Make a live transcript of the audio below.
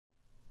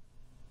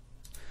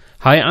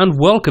Hi and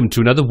welcome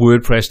to another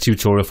WordPress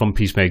tutorial from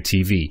Peacemake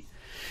TV.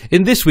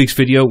 In this week's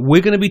video, we're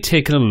going to be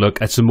taking a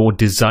look at some more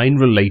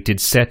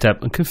design-related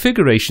setup and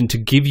configuration to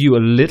give you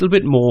a little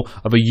bit more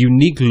of a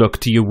unique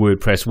look to your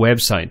WordPress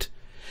website.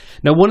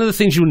 Now, one of the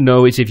things you'll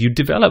know is if you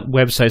develop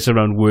websites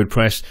around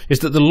WordPress is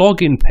that the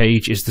login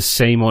page is the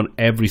same on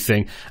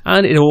everything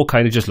and it all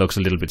kind of just looks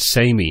a little bit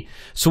samey.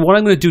 So what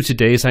I'm going to do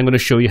today is I'm going to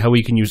show you how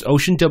we can use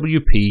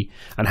OceanWP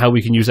and how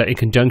we can use that in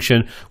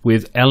conjunction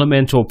with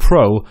Elementor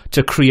Pro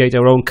to create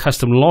our own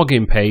custom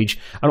login page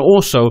and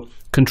also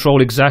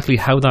control exactly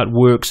how that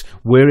works,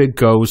 where it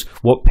goes,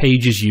 what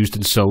page is used,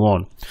 and so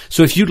on.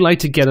 So if you'd like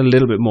to get a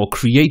little bit more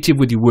creative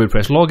with your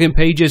WordPress login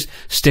pages,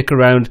 stick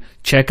around,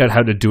 check out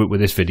how to do it with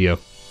this video.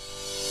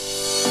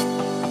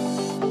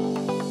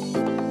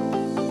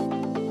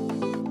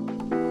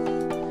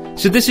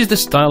 So this is the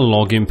style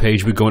login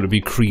page we're going to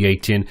be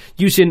creating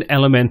using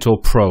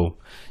Elementor Pro.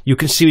 You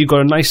can see we've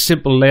got a nice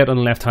simple layout on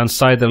the left hand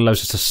side that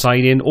allows us to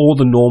sign in, all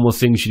the normal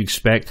things you'd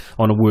expect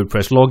on a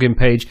WordPress login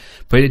page,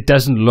 but it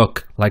doesn't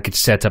look like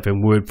it's set up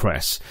in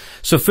WordPress.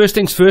 So first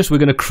things first, we're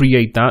going to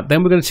create that,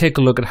 then we're going to take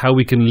a look at how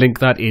we can link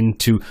that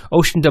into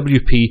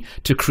OceanWP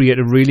to create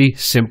a really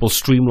simple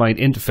streamlined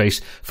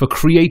interface for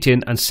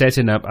creating and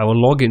setting up our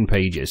login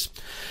pages.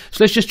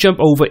 So let's just jump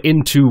over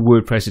into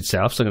WordPress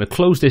itself. So I'm going to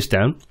close this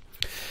down.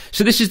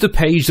 So this is the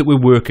page that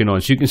we're working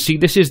on. So you can see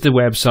this is the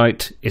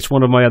website. It's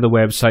one of my other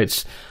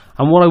websites.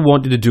 And what I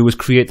wanted to do was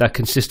create that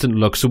consistent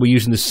look. So we're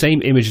using the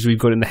same images we've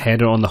got in the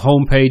header on the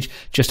home page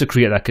just to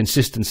create that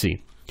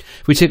consistency.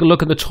 If we take a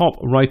look at the top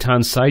right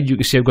hand side, you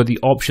can see I've got the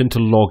option to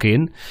log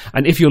in.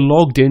 And if you're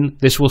logged in,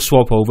 this will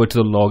swap over to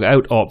the log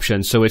out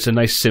option. So it's a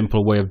nice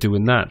simple way of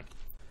doing that.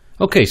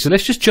 Okay, so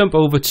let's just jump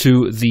over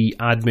to the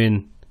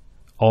admin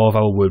of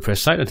our WordPress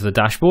site onto the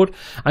dashboard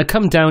and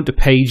come down to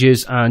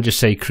pages and just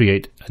say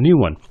create a new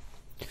one.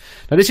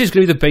 Now this is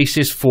going to be the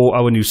basis for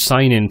our new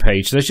sign in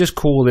page. So let's just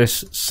call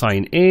this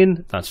sign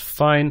in. That's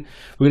fine.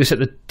 We're going to set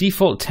the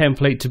default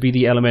template to be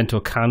the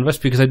Elementor canvas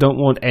because I don't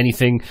want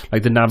anything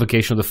like the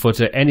navigation or the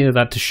footer, any of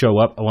that to show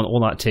up. I want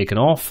all that taken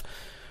off.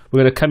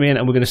 We're going to come in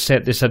and we're going to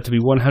set this up to be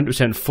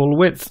 100% full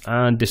width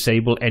and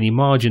disable any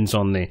margins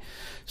on there.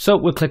 So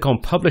we'll click on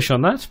publish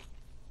on that.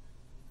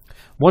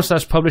 Once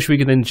that's published, we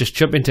can then just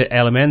jump into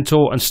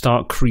Elementor and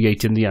start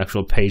creating the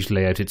actual page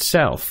layout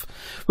itself.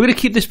 We're going to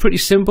keep this pretty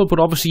simple, but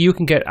obviously you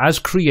can get as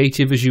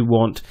creative as you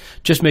want,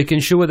 just making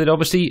sure that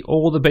obviously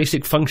all the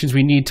basic functions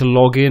we need to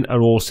log in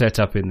are all set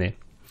up in there.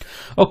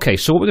 Okay,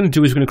 so what we're going to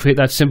do is we're going to create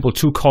that simple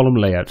two-column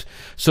layout.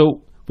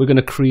 So we're going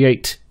to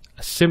create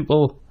a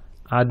simple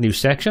add new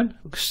section,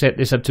 set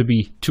this up to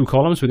be 2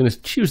 columns. We're going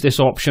to choose this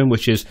option,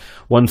 which is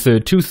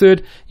 1/3,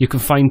 2/3. You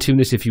can fine-tune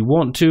this if you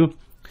want to.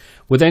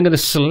 We're then going to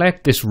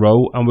select this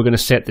row and we're going to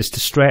set this to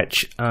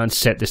stretch and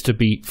set this to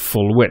be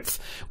full width.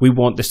 We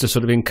want this to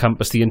sort of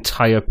encompass the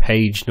entire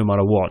page no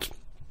matter what.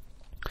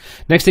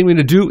 Next thing we're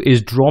going to do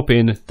is drop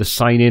in the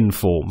sign in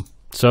form.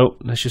 So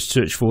let's just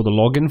search for the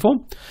login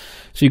form.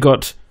 So you've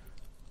got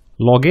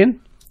login.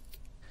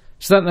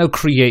 So that now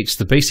creates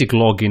the basic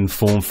login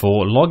form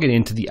for logging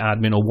into the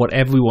admin or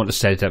whatever we want to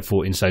set it up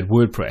for inside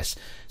WordPress.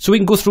 So we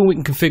can go through and we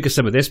can configure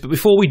some of this, but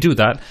before we do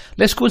that,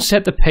 let's go and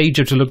set the page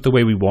up to look the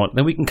way we want.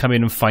 Then we can come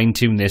in and fine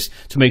tune this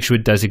to make sure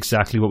it does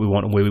exactly what we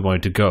want and where we want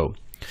it to go.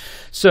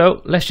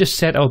 So let's just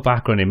set our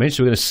background image.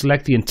 So we're going to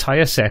select the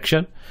entire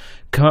section,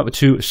 come up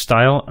to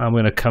style, and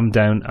we're going to come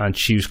down and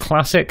choose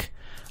classic.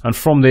 And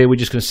from there, we're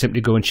just going to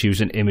simply go and choose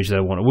an image that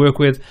I want to work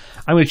with.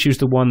 I'm going to choose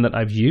the one that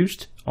I've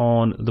used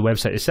on the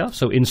website itself.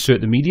 So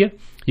insert the media.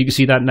 You can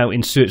see that now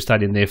inserts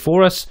that in there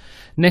for us.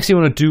 Next thing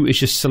we want to do is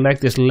just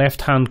select this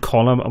left-hand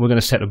column and we're going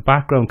to set a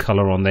background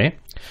color on there.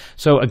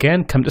 So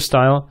again, come to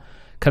style,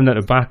 come down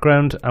to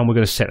background, and we're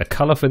going to set a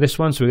color for this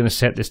one. So we're going to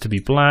set this to be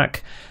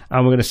black,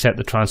 and we're going to set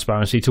the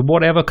transparency to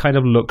whatever kind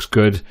of looks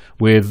good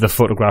with the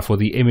photograph or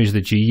the image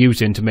that you're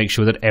using to make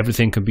sure that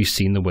everything can be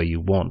seen the way you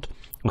want.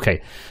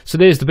 Okay, so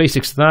there's the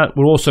basics of that.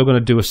 We're also going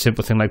to do a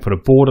simple thing like put a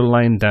border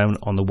line down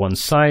on the one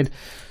side.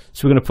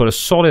 So we're going to put a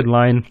solid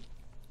line,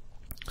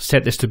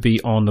 set this to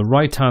be on the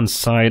right hand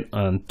side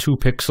and 2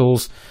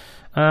 pixels,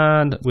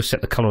 and we'll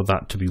set the color of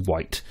that to be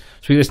white.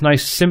 So we get this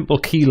nice simple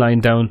key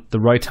line down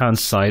the right hand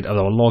side of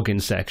our login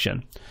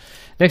section.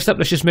 Next up,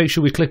 let's just make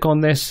sure we click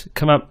on this,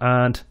 come up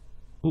and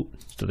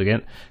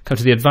come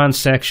to the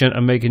advanced section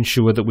and making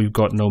sure that we've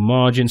got no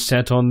margin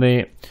set on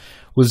there.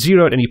 We'll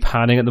zero out any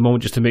padding at the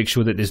moment just to make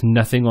sure that there's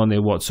nothing on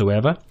there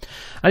whatsoever.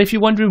 And if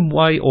you're wondering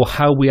why or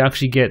how we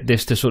actually get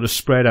this to sort of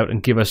spread out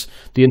and give us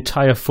the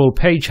entire full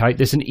page height,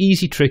 there's an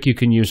easy trick you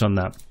can use on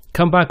that.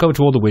 Come back over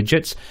to all the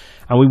widgets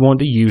and we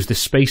want to use the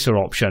spacer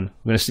option.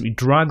 We're going to simply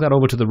drag that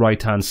over to the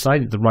right hand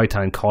side, the right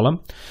hand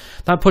column.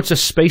 That puts a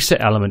spacer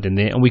element in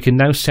there and we can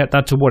now set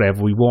that to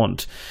whatever we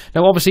want.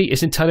 Now obviously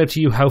it's entirely up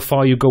to you how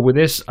far you go with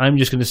this. I'm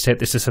just going to set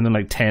this to something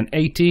like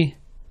 1080.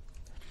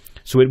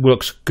 So it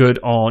works good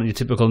on your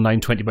typical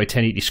 920 by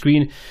 1080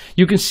 screen.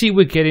 You can see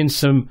we're getting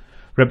some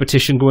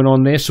repetition going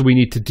on there, so we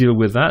need to deal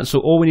with that. So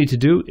all we need to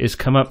do is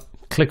come up,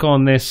 click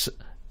on this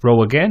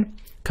row again,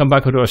 come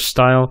back over to our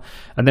style,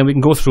 and then we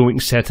can go through and we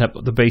can set up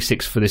the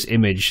basics for this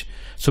image.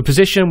 So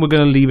position, we're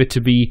going to leave it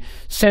to be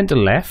center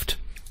left.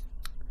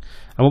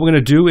 And what we're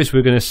going to do is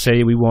we're going to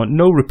say we want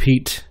no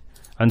repeat,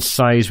 and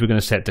size we're going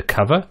to set to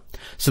cover.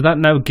 So that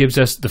now gives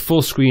us the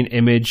full screen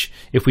image.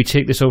 If we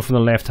take this over from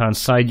the left hand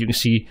side, you can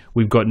see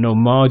we've got no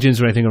margins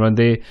or anything around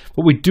there.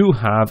 What we do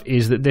have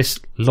is that this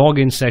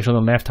login section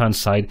on the left hand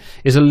side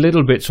is a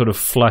little bit sort of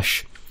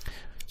flush.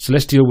 So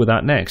let's deal with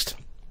that next.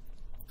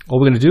 All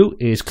we're going to do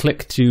is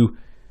click to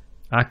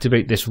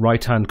activate this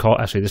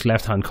this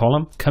left hand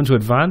column, come to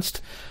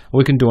advanced. What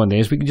we can do on there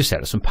is we can just set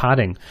up some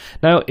padding.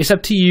 Now it's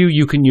up to you.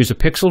 You can use a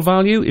pixel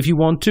value if you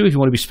want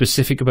to be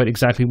specific about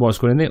exactly what's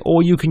going in there,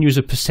 or you can use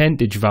a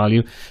percentage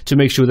value to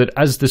make sure that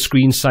as the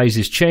screen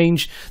sizes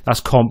change, that's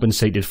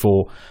compensated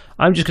for.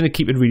 I'm just going to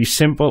keep it really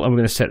simple. I'm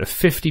going to set a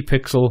 50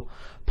 pixel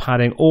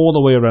padding all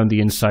the way around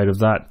the inside of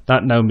that.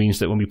 That now means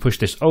that when we push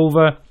this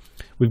over,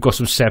 we've got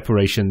some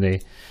separation there.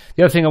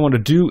 The other thing I want to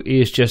do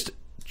is just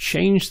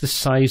change the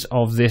size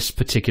of this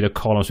particular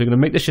column. So we're going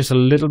to make this just a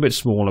little bit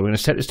smaller. We're going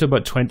to set this to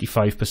about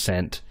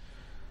 25%.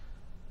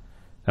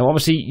 Now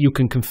obviously you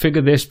can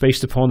configure this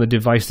based upon the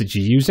device that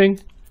you're using.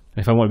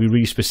 If I want to be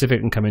really specific,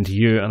 I can come into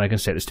here and I can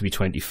set this to be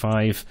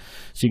 25.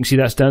 So you can see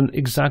that's done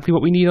exactly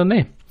what we need on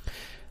there.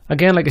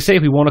 Again, like I say,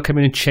 if we want to come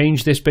in and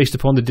change this based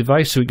upon the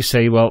device, so we can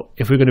say, well,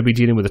 if we're going to be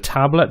dealing with a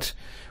tablet,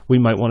 we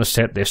might want to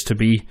set this to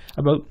be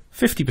about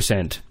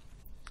 50%.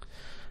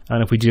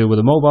 And if we deal with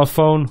a mobile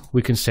phone,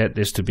 we can set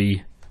this to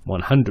be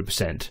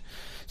 100%.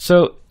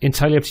 So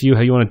entirely up to you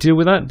how you want to deal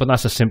with that, but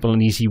that's a simple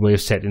and easy way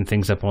of setting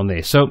things up on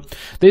there. So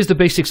there's the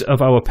basics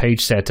of our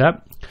page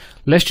setup.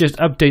 Let's just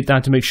update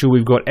that to make sure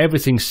we've got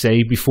everything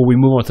saved before we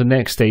move on to the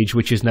next stage,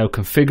 which is now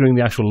configuring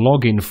the actual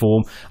login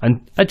form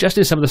and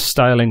adjusting some of the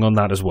styling on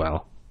that as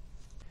well.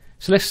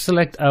 So let's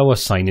select our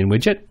sign-in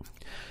widget.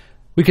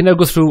 We can now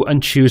go through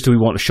and choose, do we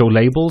want to show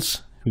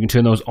labels? We can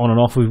turn those on and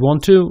off if we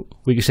want to.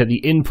 We can set the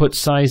input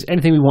size,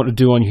 anything we want to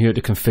do on here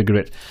to configure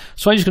it.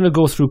 So I'm just going to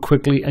go through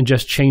quickly and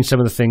just change some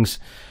of the things.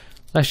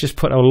 Let's just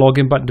put our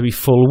login button to be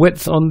full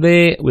width on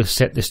there. We'll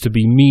set this to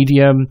be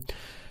medium.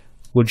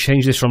 We'll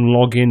change this from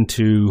login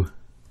to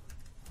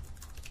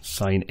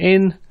sign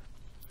in.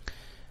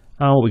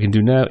 And what we can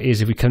do now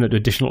is if we come to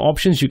additional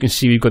options, you can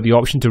see we've got the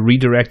option to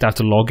redirect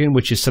after login,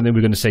 which is something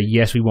we're going to say,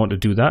 yes, we want to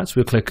do that. So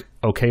we'll click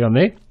OK on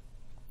there.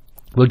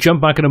 We'll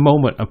jump back in a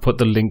moment and put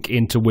the link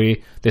into where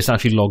this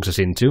actually logs us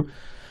into.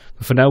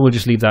 But for now, we'll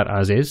just leave that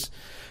as is.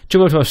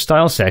 Jump over to our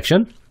style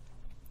section.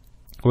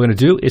 What we're going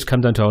to do is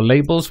come down to our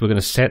labels. We're going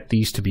to set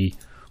these to be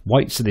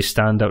white so they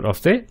stand out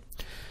off there.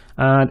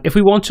 And if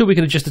we want to, we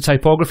can adjust the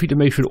typography to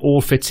make sure it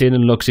all fits in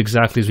and looks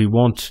exactly as we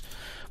want.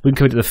 We can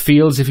come into the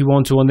fields if you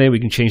want to on there. We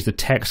can change the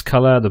text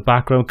color, the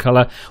background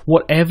color,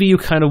 whatever you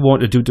kind of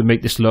want to do to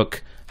make this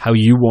look how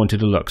you want it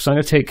to look. So I'm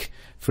going to take,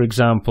 for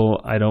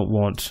example, I don't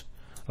want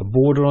a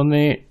border on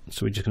there,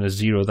 so we're just going to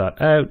zero that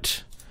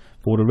out.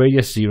 Border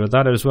radius, zero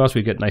that out as well, so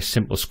we get nice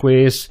simple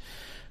squares.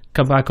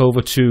 Come back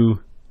over to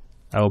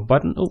our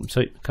button. Oh,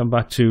 sorry, come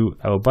back to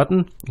our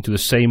button. Do the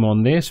same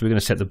on there. So we're going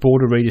to set the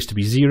border radius to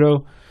be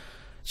 0.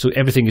 So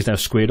everything is now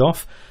squared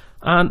off,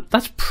 and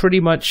that's pretty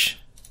much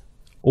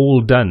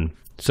all done.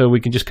 So we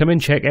can just come in,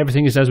 check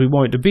everything is as we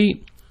want it to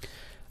be,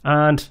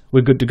 and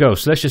we're good to go.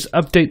 So let's just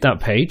update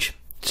that page.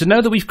 So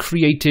now that we've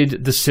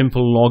created the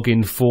simple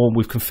login form,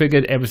 we've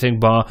configured everything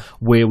bar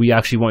where we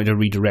actually wanted to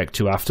redirect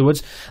to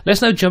afterwards.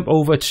 Let's now jump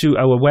over to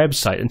our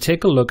website and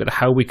take a look at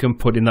how we can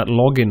put in that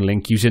login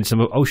link using some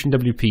of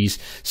OceanWP's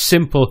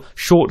simple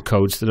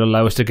shortcodes that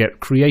allow us to get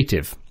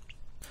creative.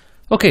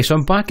 Okay, so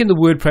I'm back in the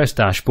WordPress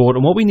dashboard,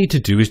 and what we need to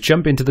do is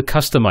jump into the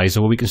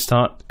customizer where we can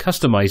start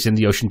customizing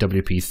the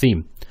OceanWP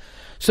theme.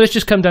 So let's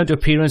just come down to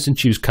appearance and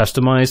choose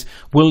customize.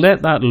 We'll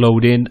let that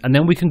load in, and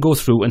then we can go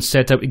through and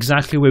set up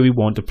exactly where we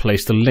want to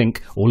place the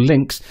link or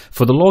links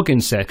for the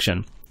login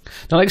section.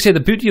 Now, like I say, the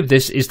beauty of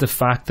this is the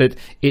fact that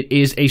it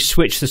is a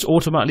switch that's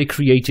automatically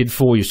created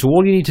for you. So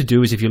all you need to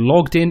do is if you're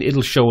logged in,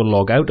 it'll show a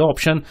log out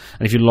option,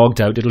 and if you're logged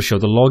out, it'll show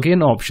the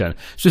login option.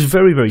 So it's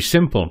very, very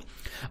simple.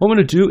 What we're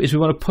going to do is we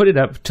want to put it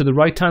up to the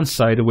right hand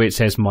side of where it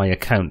says my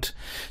account.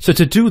 So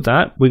to do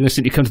that, we're going to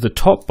simply come to the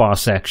top bar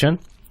section,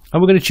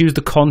 and we're going to choose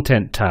the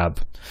content tab.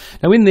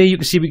 Now in there you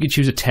can see we can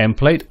choose a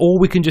template, or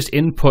we can just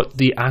input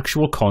the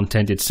actual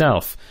content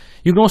itself.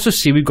 You can also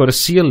see we've got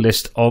a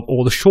list of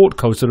all the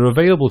shortcodes that are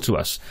available to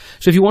us.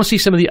 So if you want to see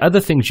some of the other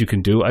things you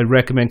can do, I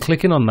recommend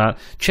clicking on that,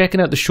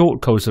 checking out the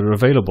shortcodes that are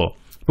available.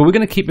 But we're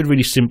going to keep it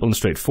really simple and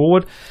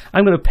straightforward.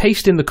 I'm going to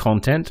paste in the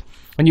content,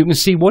 and you can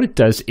see what it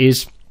does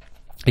is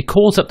it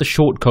calls up the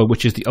shortcode,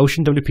 which is the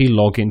OceanWP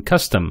login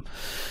custom.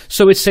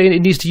 So it's saying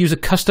it needs to use a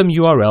custom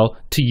URL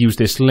to use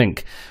this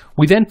link.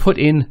 We then put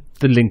in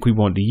the link we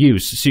want to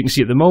use. So you can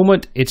see at the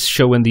moment it's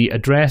showing the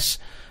address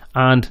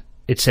and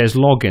it says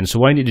login. So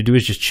what I need to do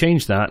is just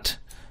change that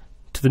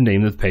to the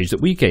name of the page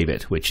that we gave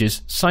it, which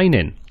is sign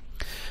in.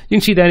 You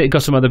can see then it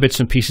got some other bits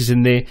and pieces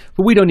in there,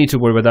 but we don't need to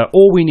worry about that.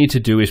 All we need to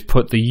do is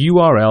put the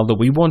URL that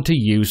we want to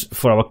use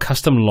for our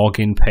custom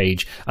login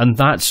page, and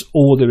that's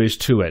all there is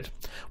to it.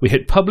 We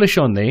hit publish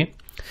on there,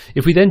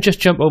 If we then just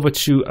jump over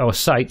to our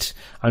site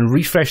and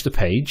refresh the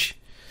page,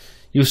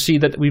 you'll see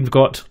that we've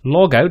got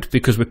log out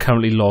because we're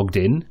currently logged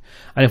in.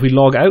 And if we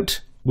log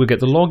out, we'll get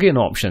the login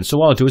option. So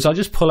what I'll do is I'll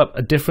just pull up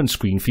a different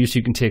screen for you so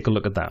you can take a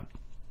look at that.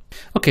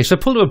 Okay, so I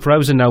pulled up a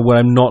browser now where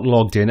I'm not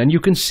logged in, and you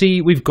can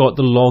see we've got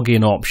the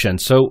login option.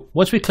 So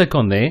once we click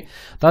on there,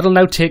 that'll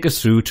now take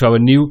us through to our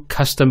new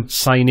custom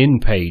sign in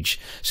page.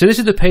 So this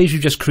is the page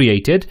we've just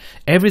created.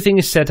 Everything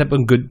is set up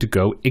and good to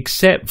go,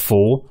 except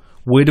for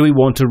where do we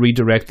want to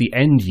redirect the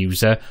end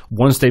user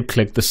once they've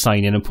clicked the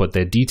sign in and put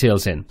their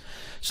details in.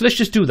 So let's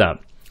just do that.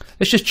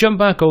 Let's just jump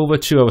back over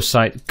to our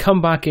site,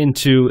 come back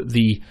into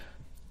the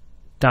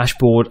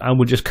dashboard, and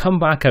we'll just come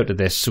back out of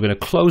this. So we're going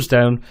to close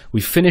down.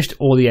 We've finished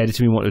all the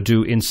editing we want to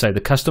do inside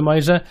the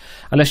customizer,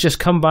 and let's just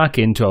come back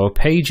into our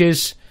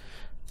pages,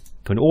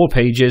 go into all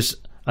pages,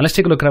 and let's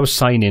take a look at our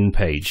sign in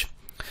page.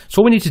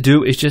 So what we need to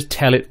do is just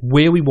tell it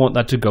where we want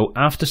that to go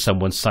after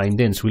someone's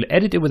signed in. So we'll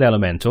edit it with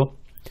Elementor.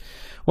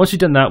 Once we've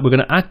done that, we're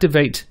going to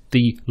activate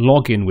the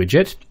login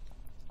widget,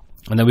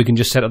 and then we can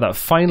just set up that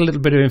final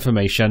little bit of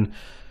information.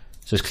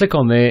 So just click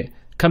on there,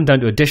 come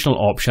down to additional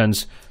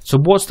options. So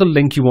what's the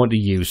link you want to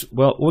use?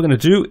 Well, what we're going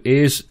to do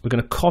is we're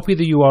going to copy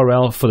the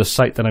URL for the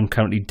site that I'm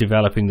currently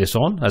developing this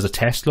on as a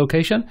test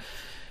location.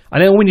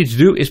 And then all we need to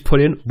do is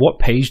put in what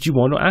page do you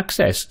want to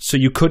access. So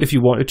you could, if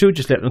you wanted to,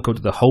 just let them go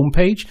to the home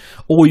page,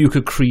 or you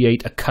could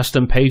create a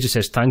custom page that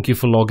says thank you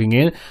for logging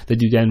in,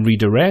 that you then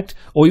redirect,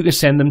 or you can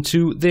send them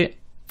to the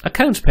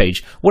accounts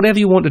page, whatever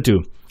you want to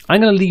do.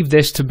 I'm going to leave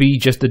this to be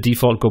just the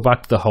default, go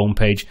back to the home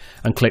page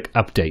and click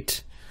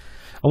update.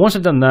 And once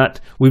I've done that,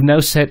 we've now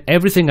set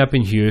everything up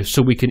in here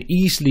so we can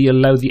easily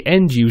allow the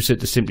end user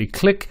to simply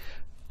click,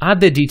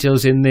 add their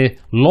details in there,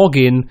 log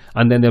in,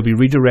 and then they'll be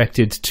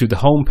redirected to the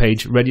home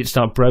page, ready to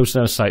start browsing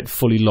our site,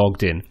 fully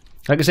logged in.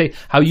 Like I say,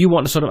 how you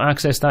want to sort of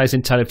access that is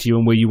entirely up to you,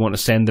 and where you want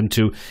to send them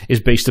to is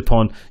based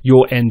upon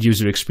your end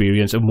user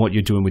experience and what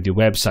you're doing with your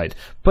website.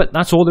 But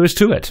that's all there is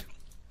to it.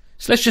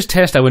 So let's just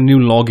test our new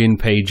login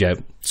page out.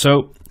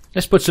 So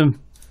let's put some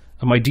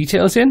of my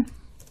details in.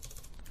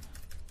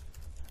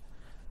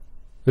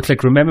 We'll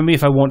click remember me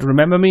if I want to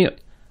remember me,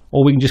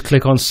 or we can just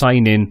click on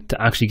sign in to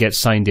actually get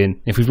signed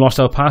in. If we've lost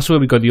our password,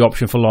 we've got the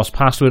option for lost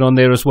password on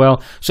there as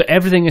well. So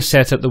everything is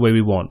set up the way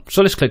we want.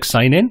 So let's click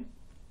sign in.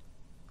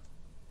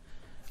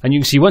 And you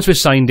can see once we're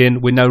signed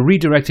in, we're now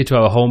redirected to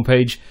our home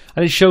page,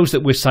 and it shows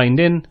that we're signed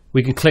in.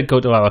 We can click go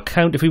to our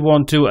account if we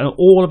want to, and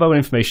all of our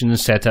information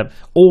is set up,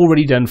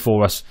 already done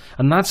for us.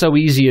 And that's how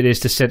easy it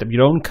is to set up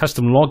your own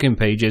custom login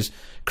pages,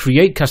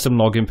 create custom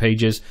login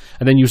pages,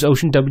 and then use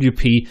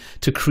OceanWP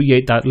to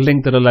create that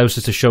link that allows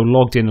us to show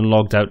logged in and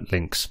logged out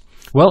links.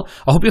 Well,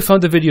 I hope you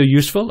found the video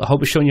useful. I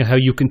hope it's shown you how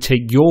you can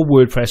take your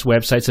WordPress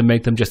websites and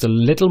make them just a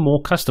little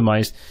more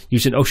customized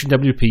using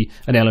OceanWP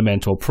and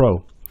Elementor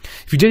Pro.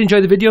 If you did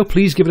enjoy the video,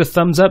 please give it a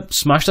thumbs up,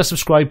 smash that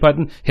subscribe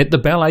button, hit the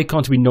bell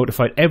icon to be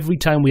notified every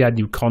time we add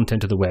new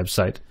content to the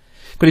website.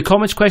 Got any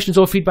comments, questions,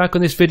 or feedback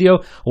on this video,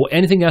 or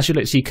anything else you'd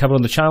like to see covered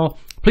on the channel,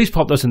 please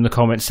pop those in the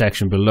comments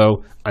section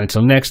below. And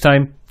until next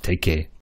time, take care.